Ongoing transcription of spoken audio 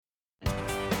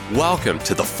Welcome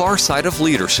to the Far Side of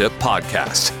Leadership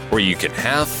podcast, where you can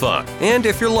have fun and,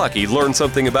 if you're lucky, learn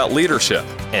something about leadership.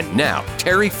 And now,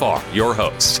 Terry Farr, your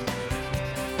host.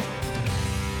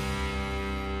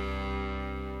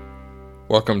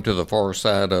 Welcome to the Far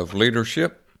Side of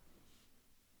Leadership.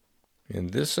 In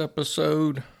this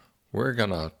episode, we're going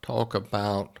to talk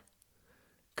about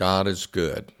God is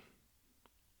good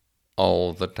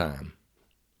all the time.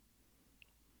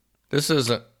 This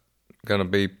isn't going to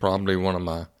be probably one of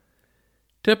my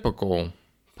typical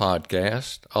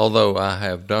podcasts, although I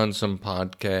have done some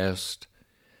podcasts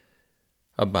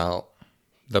about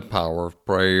the power of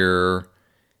prayer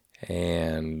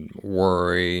and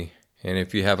worry. And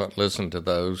if you haven't listened to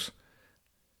those,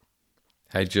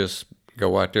 hey, just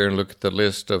go out there and look at the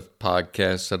list of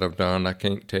podcasts that I've done. I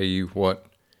can't tell you what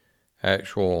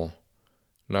actual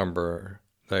number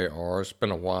they are. It's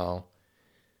been a while.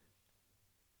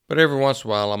 But every once in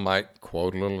a while I might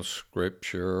quote a little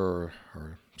scripture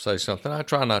or say something. I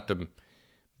try not to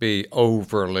be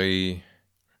overly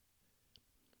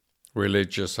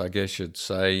religious, I guess you'd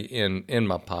say, in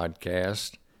my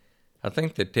podcast. I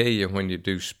think they tell you when you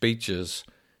do speeches,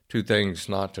 two things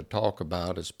not to talk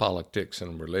about is politics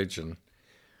and religion.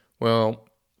 Well,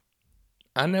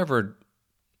 I never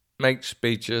make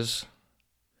speeches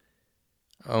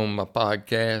on my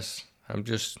podcast. I'm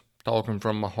just talking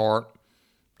from my heart.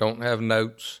 Don't have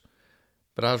notes.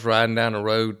 But I was riding down the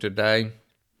road today,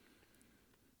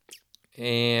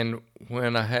 and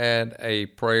when I had a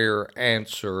prayer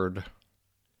answered,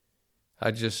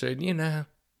 I just said,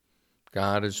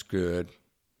 God is good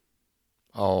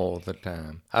all the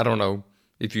time. I don't know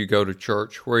if you go to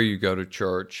church, where you go to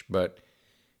church, but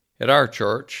at our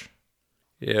church,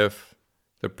 if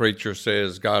the preacher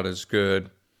says God is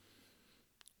good,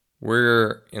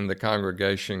 we're in the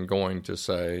congregation going to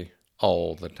say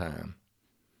all the time.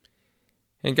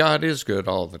 And God is good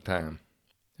all the time.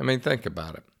 I mean, think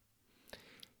about it.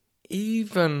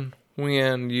 Even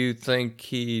when you think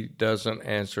He doesn't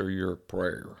answer your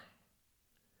prayer,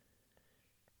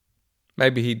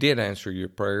 maybe He did answer your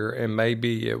prayer, and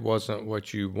maybe it wasn't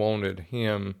what you wanted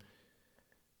Him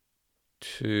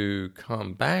to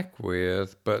come back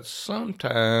with, but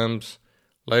sometimes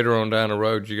later on down the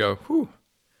road you go, whew,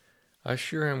 I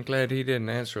sure am glad He didn't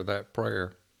answer that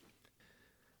prayer.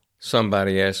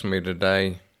 Somebody asked me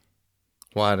today,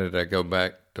 why did I go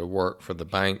back to work for the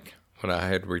bank when I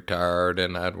had retired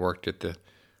and I'd worked at the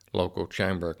local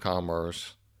Chamber of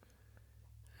Commerce?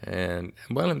 And,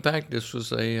 well, in fact, this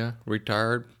was a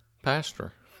retired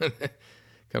pastor,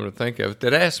 come to think of it,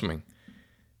 that asked me.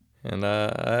 And I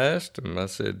asked him, I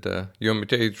said, you want me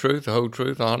to tell you the truth, the whole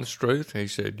truth, the honest truth? He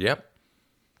said, yep.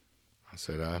 I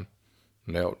said, I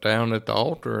knelt down at the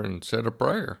altar and said a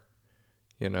prayer,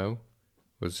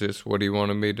 Was this what He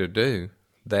wanted me to do?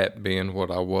 That being what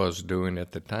I was doing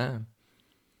at the time.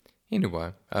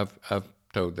 Anyway, I've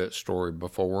told that story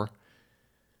before.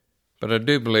 But I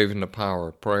do believe in the power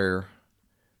of prayer.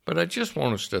 But I just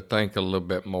want us to think a little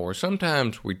bit more.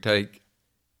 Sometimes we take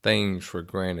things for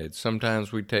granted.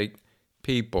 Sometimes we take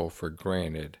people for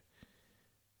granted.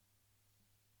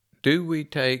 Do we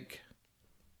take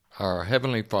our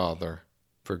Heavenly Father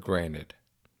for granted?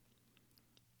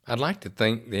 I'd like to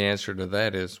think the answer to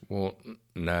that is, well,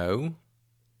 no.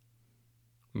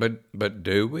 But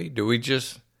do we? Do we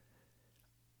just,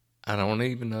 I don't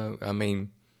even know. I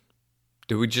mean,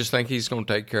 do we just think He's going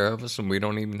to take care of us and we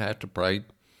don't even have to pray?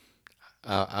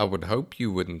 I would hope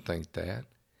you wouldn't think that.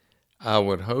 I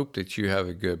would hope that you have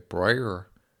a good prayer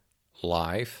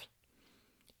life.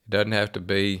 It doesn't have to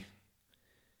be,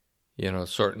 a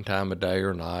certain time of day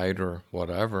or night or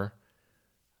whatever.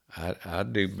 I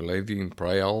do believe you can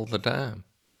pray all the time.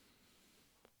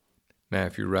 Now,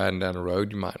 if you're riding down the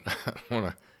road, you might not want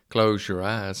to close your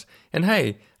eyes. And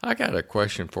hey, I got a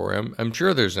question for you. I'm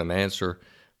sure there's an answer.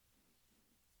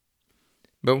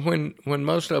 But when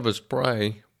most of us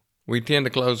pray, we tend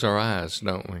to close our eyes,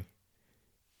 don't we?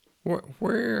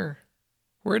 Where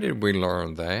did we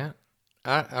learn that?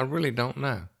 I really don't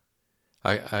know.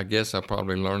 I guess I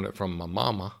probably learned it from my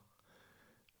mama.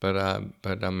 But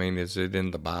I mean, is it in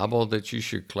the Bible that you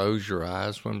should close your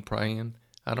eyes when praying?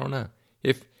 I don't know.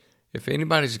 If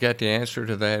anybody's got the answer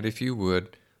to that, if you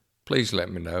would, please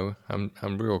let me know.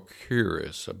 I'm real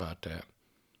curious about that.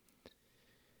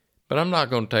 But I'm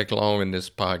not going to take long in this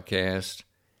podcast.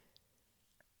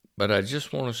 But I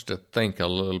just want us to think a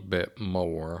little bit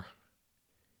more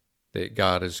that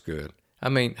God is good. I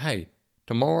mean, hey,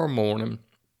 tomorrow morning,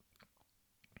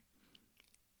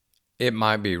 it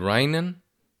might be raining.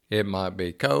 It might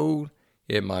be cold.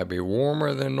 It might be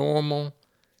warmer than normal.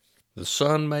 The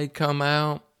sun may come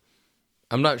out.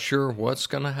 I'm not sure what's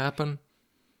going to happen.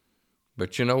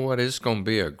 But you know what? It's going to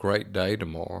be a great day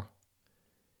tomorrow.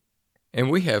 And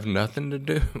we have nothing to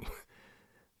do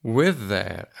with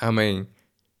that. I mean,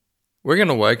 we're going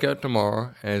to wake up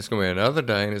tomorrow, and it's going to be another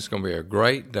day, and it's going to be a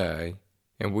great day.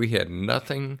 And we had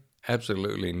nothing,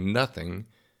 absolutely nothing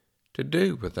to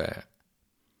do with that.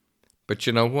 But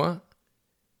you know what?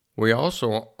 We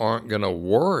also aren't going to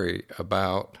worry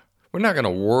about, we're not going to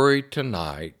worry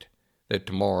tonight that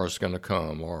tomorrow's going to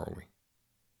come, are we?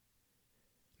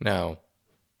 Now,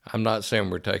 I'm not saying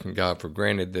we're taking God for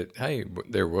granted that, hey,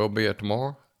 there will be a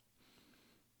tomorrow.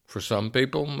 For some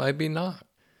people, maybe not.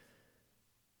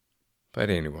 But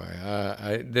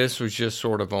anyway, this was just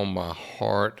sort of on my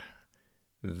heart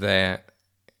that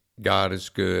God is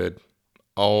good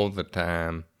all the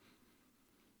time.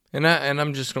 And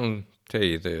I'm just going to tell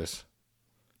you this,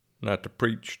 not to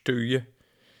preach to you,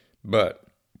 but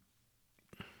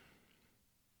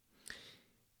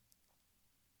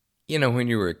you know, when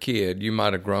you were a kid, you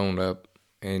might have grown up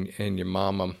and your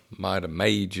mama might have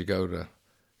made you go to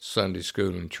Sunday school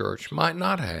and church. Might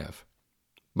not have.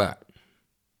 But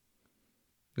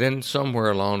then somewhere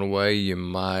along the way, you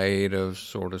might have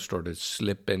sort of started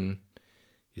slipping.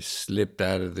 You slipped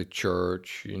out of the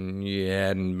church and you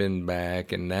hadn't been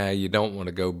back. And now you don't want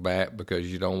to go back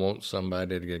because you don't want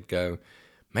somebody to go,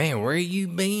 man, where you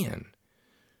been?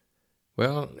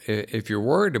 Well, if you're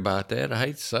worried about that, I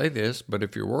hate to say this, but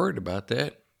if you're worried about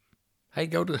that, hey,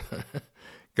 go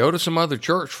to some other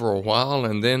church for a while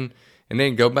and then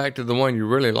go back to the one you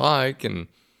really like, and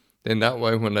then that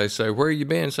way when they say, where you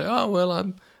been? Say, oh, well,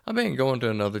 I've been going to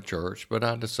another church, but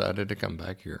I decided to come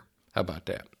back here. How about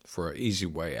that for an easy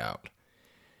way out?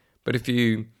 But if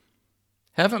you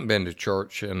haven't been to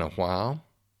church in a while,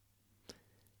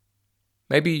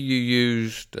 maybe you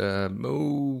used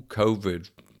COVID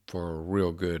for a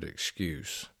real good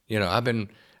excuse. You know, I've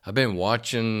been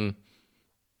watching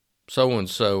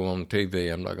so-and-so on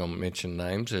TV. I'm not going to mention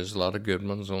names. There's a lot of good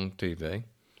ones on TV.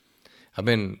 I've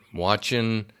been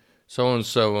watching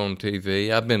so-and-so on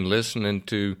TV. I've been listening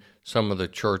to some of the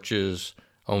churches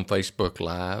on Facebook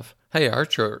Live. Hey, our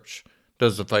church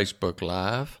does the Facebook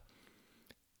Live.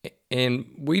 And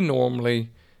we normally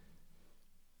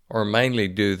or mainly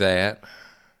do that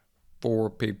for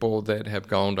people that have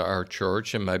gone to our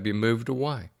church and maybe moved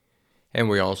away. And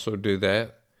we also do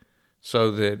that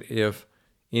so that if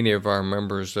any of our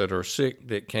members that are sick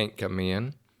that can't come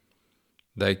in,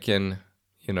 they can,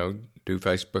 do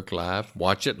Facebook Live,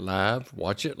 watch it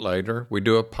later. We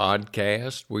do a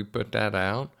podcast. We put that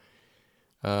out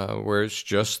where it's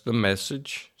just the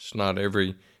message. It's not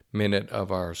every minute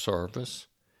of our service.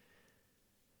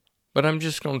 But I'm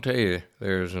just going to tell you,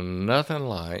 there's nothing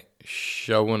like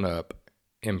showing up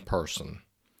in person.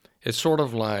 It's sort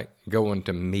of like going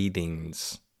to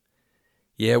meetings.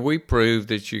 Yeah, we prove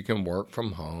that you can work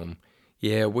from home.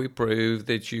 Yeah, we prove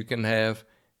that you can have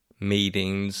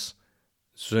meetings,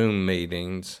 Zoom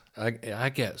meetings. I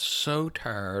get so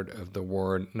tired of the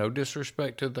word, no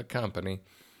disrespect to the company,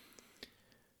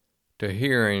 to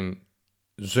hearing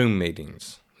Zoom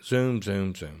meetings. Zoom.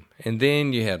 And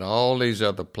then you had all these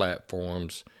other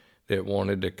platforms that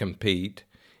wanted to compete.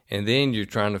 And then you're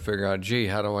trying to figure out,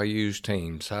 how do I use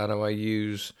Teams? How do I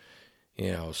use,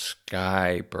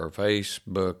 Skype or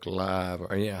Facebook Live?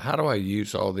 Or, how do I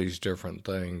use all these different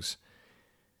things?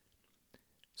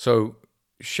 So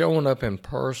showing up in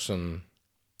person,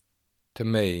 to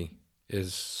me,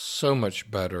 is so much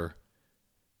better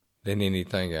than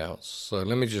anything else. So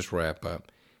let me just wrap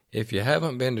up. If you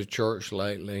haven't been to church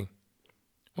lately,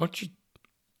 won't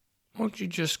you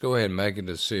just go ahead and make a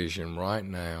decision right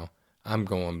now? I'm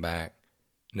going back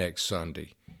next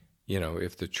Sunday.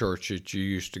 If the church that you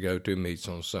used to go to meets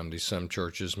on Sunday, some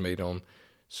churches meet on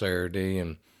Saturday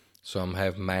and some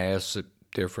have Mass at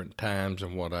different times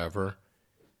and whatever.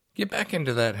 Get back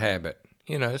into that habit.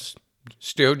 It's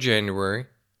still January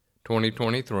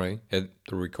 2023 at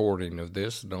the recording of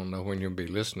this. I don't know when you'll be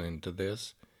listening to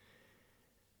this.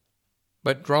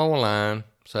 But draw a line,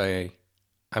 say,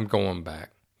 I'm going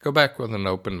back. Go back with an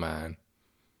open mind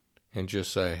and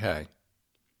just say, hey,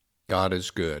 God is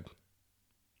good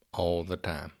all the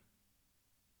time.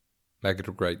 Make it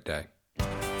a great day.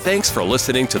 Thanks for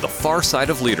listening to the Far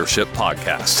Side of Leadership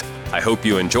podcast. I hope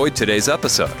you enjoyed today's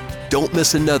episode. Don't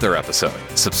miss another episode.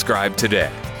 Subscribe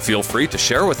today. Feel free to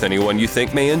share with anyone you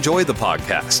think may enjoy the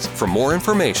podcast. For more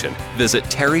information, visit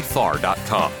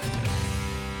terryfarr.com.